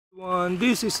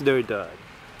This is their dad.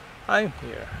 I'm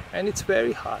here and it's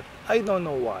very hot. I don't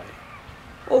know why.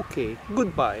 Okay,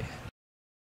 goodbye.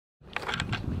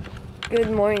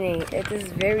 Good morning. It is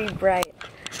very bright,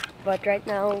 but right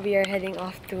now we are heading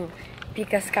off to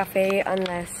Pika's Cafe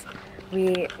unless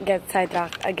we get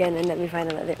sidetracked again and then we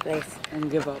find another place.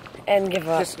 And give up. And give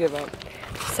up. Just give up.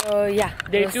 So yeah.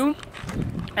 Day 2,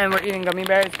 and we're eating gummy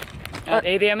bears at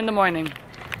 8 AM in the morning.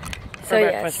 So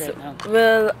yes, right now.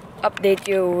 We'll update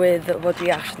you with what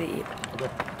we actually eat.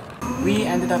 We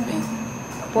ended up in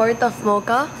Port of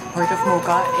Mocha. Port of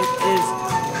Mocha. It is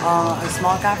a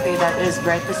small cafe that is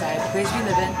right beside the place we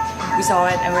live in. We saw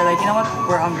it and we're like, you know what?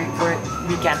 We're hungry.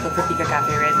 We can't look for Pika Cafe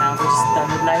right now. We're just done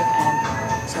with life, and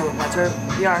so that's where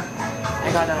we are.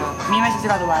 Me and my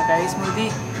sister got a blackberry smoothie,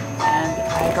 and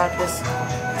I got this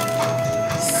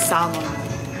salmon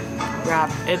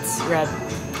wrap. It's red.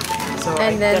 So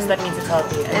I guess that means it's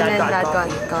healthy. And then Dad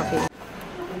got coffee.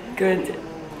 Good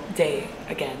day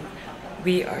again.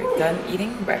 We are done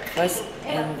eating breakfast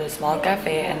in the small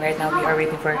cafe, and right now we are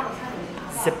waiting for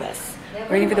the bus.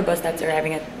 Waiting for the bus that's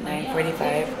arriving at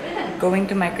 9:45. Going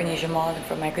to Micronesia Mall, and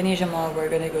from Micronesia Mall we're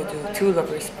gonna go to Two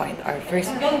Lovers Point, our first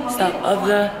stop of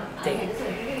the day.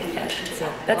 Yeah, so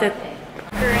that's it.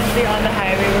 Currently on the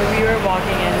highway where we were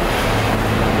walking in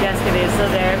yesterday. So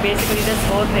there, basically this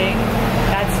whole thing,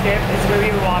 that strip is where we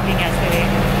were walking yesterday,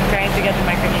 trying to get to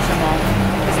Micronesia Mall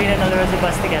because we didn't know there was a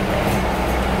bus to get there.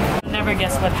 Never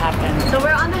guess what happened. So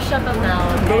we're on the shuttle now.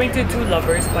 Going to Two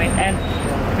Lovers Point, and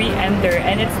we enter,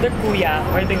 and it's the kuya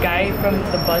or the guy from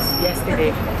the bus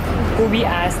yesterday who we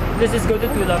asked, let's just go to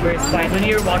Two Lovers Point when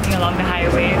we were walking along the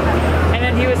highway, and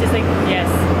then he was just like, yes,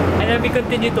 and then we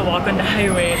continued to walk on the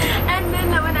highway. And then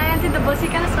when I entered the bus, he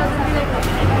kind of started to be like,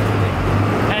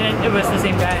 and then it was the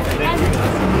same guy.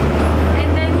 And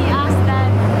then he asked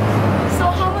that, so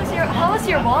how was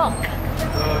your walk?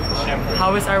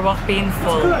 How is our walk?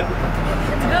 Painful.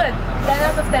 It's good. 10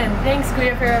 out of 10. Thanks,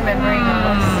 Kuya, for remembering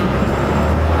us.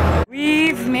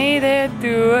 We've made it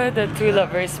to the Two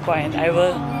Lovers Point.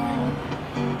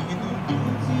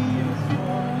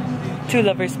 Two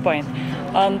Lovers Point.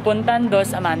 Puntan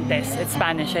dos Amantes. It's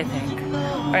Spanish, I think.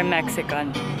 Or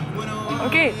Mexican.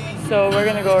 Okay, so we're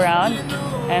gonna go around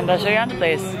and I'll show you around the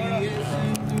place.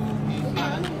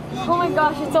 Oh my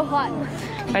gosh, it's so hot.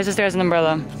 My sister has an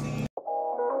umbrella.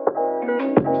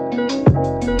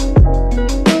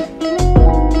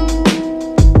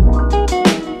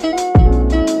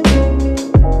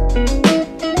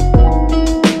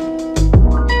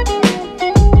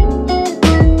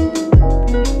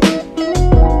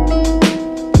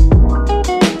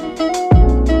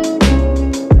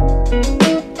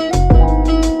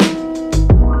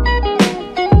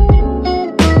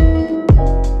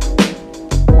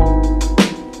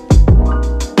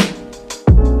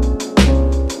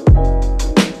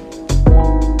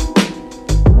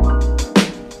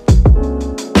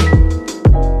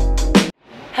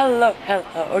 Hello.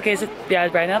 Okay, so yeah,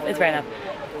 it's bright enough. It's bright enough.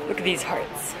 Look at these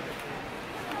hearts.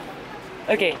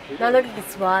 Okay. Now look at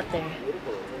this water.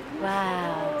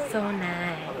 Wow, so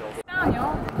nice. Down,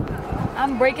 yo.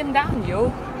 I'm breaking down,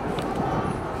 yo.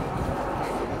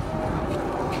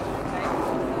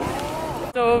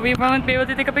 So we won't be able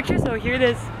to take a picture, so here it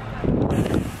is.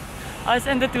 Us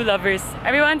and the two lovers.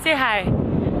 Everyone say hi.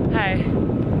 Hi.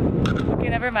 Okay,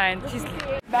 never mind. She's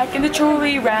back in the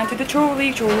trolley, ran to the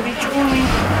trolley.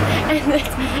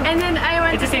 And then I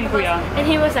went to the same kuya. And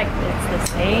he was like, it's the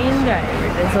same driver,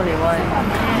 there's only one.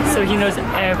 So he knows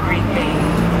everything.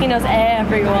 He knows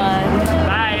everyone.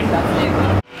 Bye.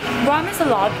 Guam is a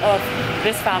lot of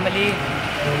this family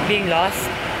being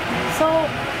lost. So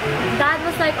Dad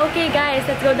was like, okay guys,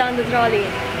 let's go down the trolley.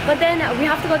 But then we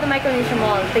have to go to Micronesia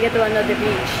Mall to get to another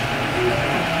beach.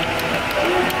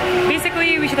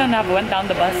 Basically, we shouldn't have went down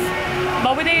the bus,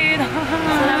 but we did.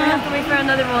 So now we have to wait for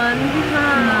another one.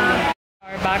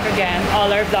 We're back again.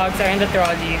 All our vlogs are in the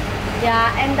trolley.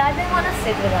 Yeah, and Dad didn't want to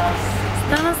sit with us.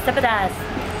 Don't step with us.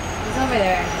 He's over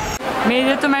there.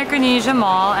 Made it to Micronesia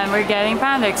Mall, and we're getting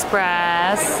Panda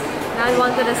Express. Dad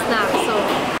wanted a snack, so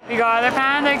we got our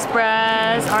Panda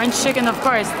Express. Orange chicken, of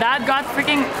course. Dad got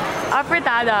freaking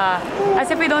apretada. As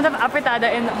if we don't have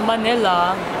apretada in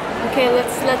Manila. Okay,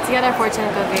 let's get our fortune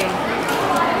cookie.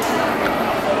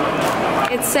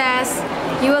 It says,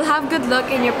 you will have good luck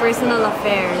in your personal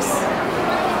affairs.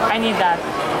 I need that.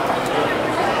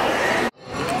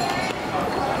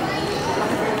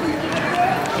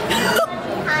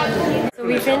 So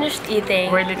we finished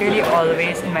eating. We're literally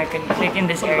always in like in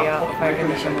this area of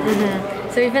Micronesia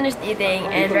Mall. So we finished eating,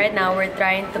 and right now we're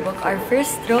trying to book our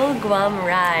first Guam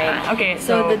ride. Okay,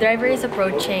 so the driver is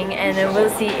approaching, and then we'll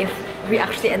see if we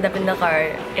actually end up in the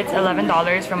car. It's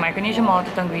 $11 from Micronesia Mall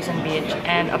to Tanguisson Beach,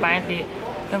 and apparently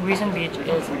Tanguisson Beach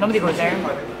is nobody goes there.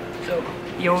 So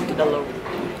yo to the low.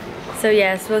 So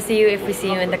yes, we'll see you if we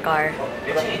see you in the car.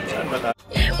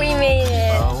 We made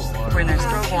it! We're in our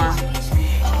stroke GUAM.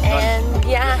 And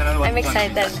yeah, I'm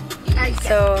excited.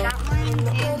 So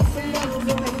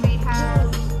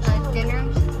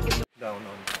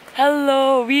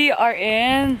hello, we are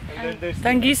in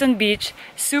Tanguisson Beach.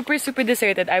 Super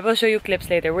deserted. I will show you clips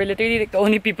later. We're literally like the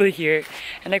only people here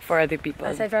and like 4 other people.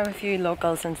 aside from a few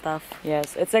locals and stuff.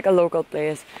 Yes, it's like a local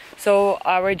place. So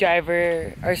our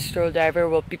stroll driver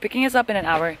will be picking us up in an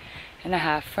hour and a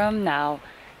half from now.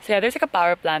 So yeah, there's like a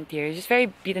power plant here. It's just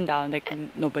very beaten down, like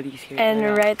nobody's here.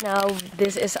 And right now,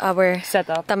 this is our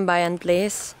setup tambayan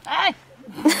place. Ah!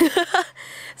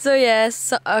 So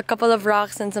yes, a couple of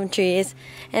rocks and some trees.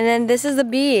 And then this is the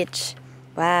beach.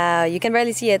 Wow, you can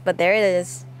barely see it, but there it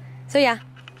is. So yeah,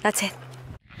 that's it.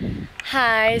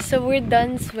 Hi, so we're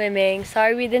done swimming.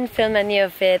 Sorry we didn't film any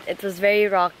of it. It was very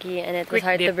rocky and it was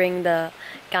hard to bring the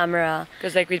camera.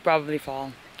 Because like we'd probably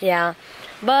fall. Yeah,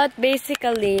 but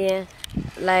basically,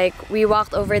 like we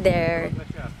walked over there.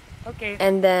 Okay.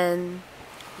 And then,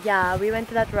 yeah, we went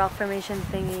to that rock formation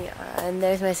thingy. And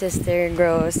there's my sister,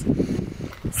 Gross.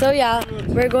 So yeah,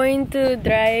 we're going to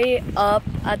dry up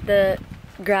at the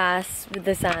grass with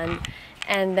the sand.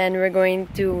 And then we're going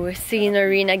to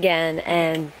scenery again.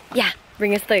 And yeah,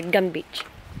 bring us to Gun Beach.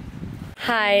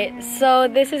 Hi, so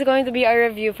this is going to be our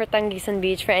review for Tanguisson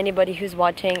Beach for anybody who's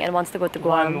watching and wants to go to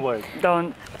Guam. One word.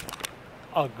 Don't.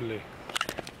 Ugly.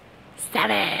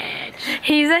 Savage.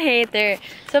 He's a hater.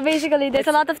 So basically, there's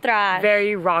a lot of trash.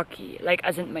 Very rocky. Like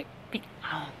as in my feet.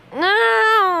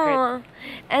 No!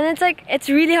 And it's like, it's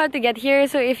really hard to get here.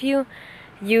 So if you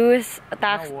use a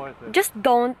taxi, just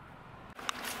don't.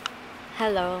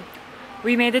 Hello.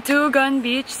 We made it to Gun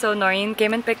Beach. So Noreen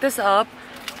came and picked us up.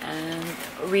 And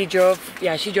we drove,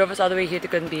 yeah, she drove us all the way here to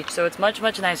Gun Beach. So it's much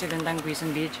nicer than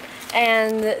Tanguisson Beach.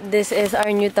 And this is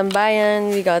our new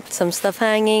tambayan. We got some stuff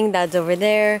hanging. Dad's over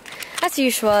there, as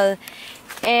usual.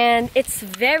 And it's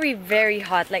very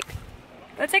hot. Like,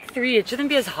 it's like 3. It shouldn't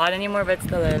be as hot anymore, but it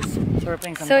still is. So we're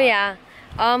playing some so hot. yeah,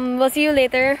 we'll see you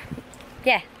later.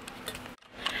 Yeah.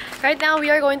 Right now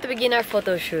we are going to begin our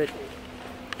photo shoot.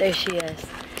 There she is.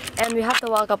 And we have to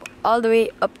walk up all the way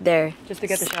up there just to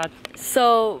get the shot.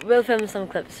 So we'll film some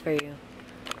clips for you.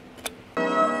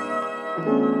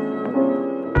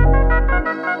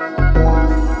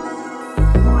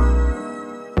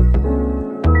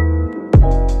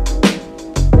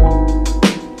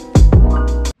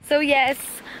 So yes,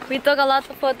 we took a lot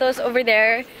of photos over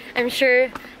there. I'm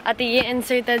sure Ati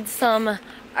inserted some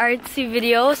artsy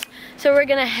videos. So we're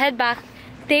gonna head back,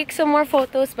 take some more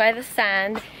photos by the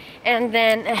sand, and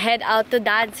then head out to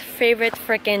Dad's favorite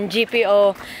freaking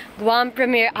GPO, Guam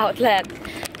Premier Outlet.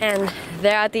 And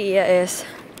there Ati is.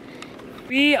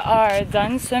 We are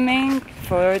done swimming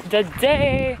for the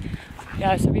day.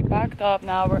 Yeah, so we packed up.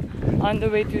 Now we're on the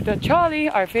way to the trolley,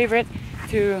 our favorite,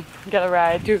 to get a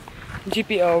ride to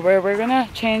GPO, where we're gonna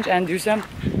change and do some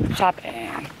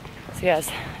shopping. So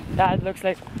yes, Dad looks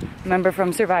like a member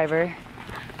from Survivor,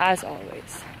 as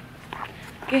always.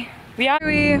 Okay, we are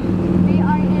in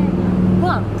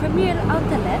Guam Premier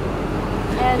Outlet.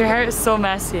 And your hair is so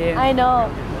messy. I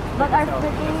know, but our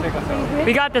freaking favorite.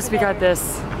 We got this. We got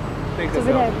this.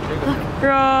 Over there.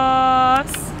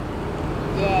 Ross.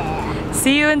 Yeah.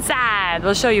 See you inside.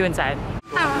 We'll show you inside.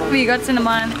 We got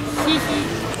cinnamon.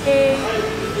 Hey.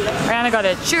 Ariana got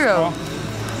a churro.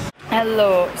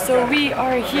 Hello. So we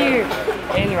are here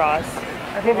in Ross.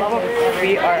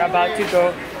 We are about to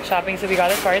go shopping. So we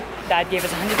got a cart. Dad gave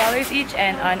us $100 each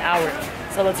and an hour.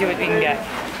 So let's see what we can get.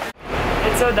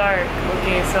 It's so dark.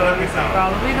 Okay, so you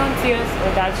probably don't see us.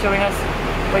 But Dad's showing us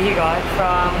what he got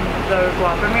from the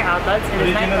Guam Premier Outlets. It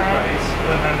is nighttime.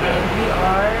 And we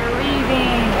are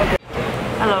leaving. Okay.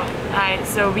 Hello. Hi.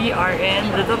 So we are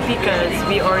in Little Picas.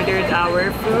 We ordered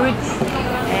our food.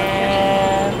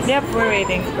 And yep, we're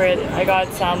waiting for it. I got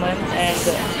salmon and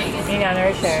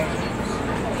Nana share.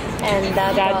 And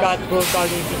Dad got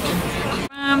bulgogi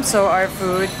beef. So our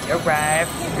food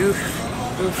arrived. Oof.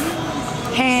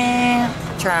 Ham.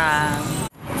 Tram.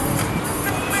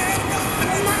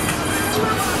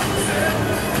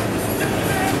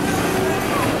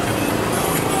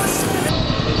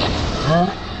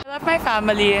 I left my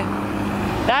family.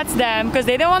 That's them, because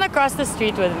they didn't want to cross the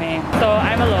street with me. So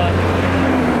I'm alone.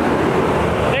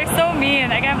 They're so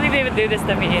mean. I can't believe they would do this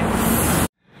to me.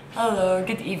 Hello,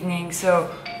 good evening.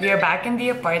 So we are back in the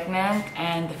apartment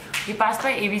and we passed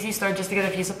by ABC store just to get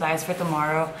a few supplies for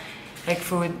tomorrow. like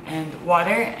food and water.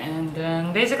 And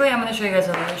then basically I'm gonna show you guys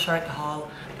a little short haul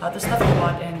about the stuff I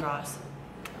bought in Ross.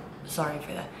 Sorry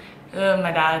for that.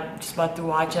 My dad just bought 2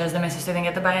 watches, then my sister didn't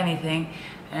get to buy anything.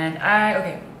 And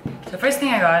okay, so the first thing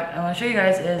I got, I want to show you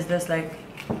guys is this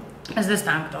this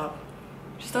tank top.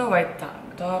 Just a white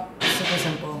tank top, super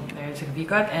simple. There's a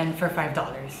V-cut and for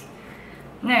 $5.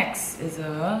 Next is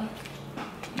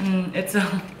it's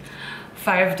a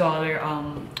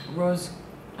 $5 rose,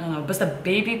 I don't know, just a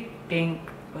baby pink,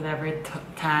 whatever,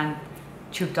 tan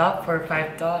tube top for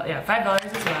 $5. Yeah, $5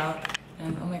 as well.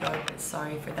 And oh my god,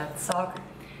 sorry for that sock.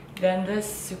 Then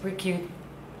this super cute,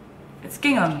 it's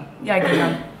gingham, yeah,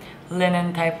 gingham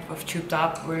linen type of tube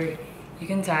top where you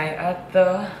can tie at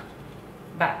the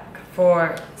back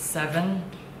for $7.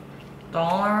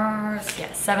 Yeah,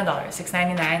 $7,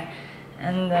 $6.99.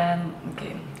 And then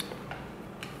okay,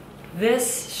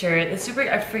 this shirt, it's super,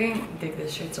 I freaking dig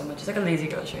this shirt so much. It's like a lazy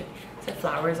girl shirt. It's got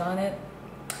flowers on it.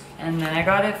 And then I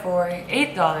got it for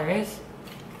 $8.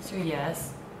 So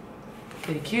yes,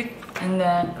 pretty cute. And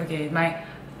then okay,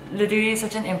 literally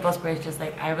such an impulse purchase.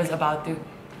 Like I was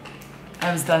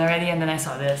done already, and then I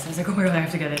saw this. I was like, oh my god, I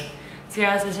have to get it. So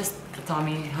yeah, it's just a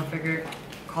Tommy Hilfiger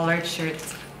collared shirt.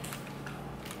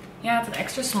 Yeah, it's an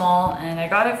extra small, and I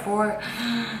got it for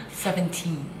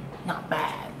 $17. Not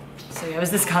bad. So yeah, it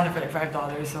was discounted for like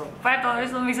 $5. So $5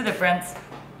 still makes a difference.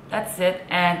 That's it.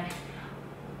 And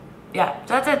yeah,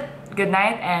 so that's it. Good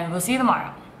night, and we'll see you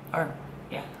tomorrow. Or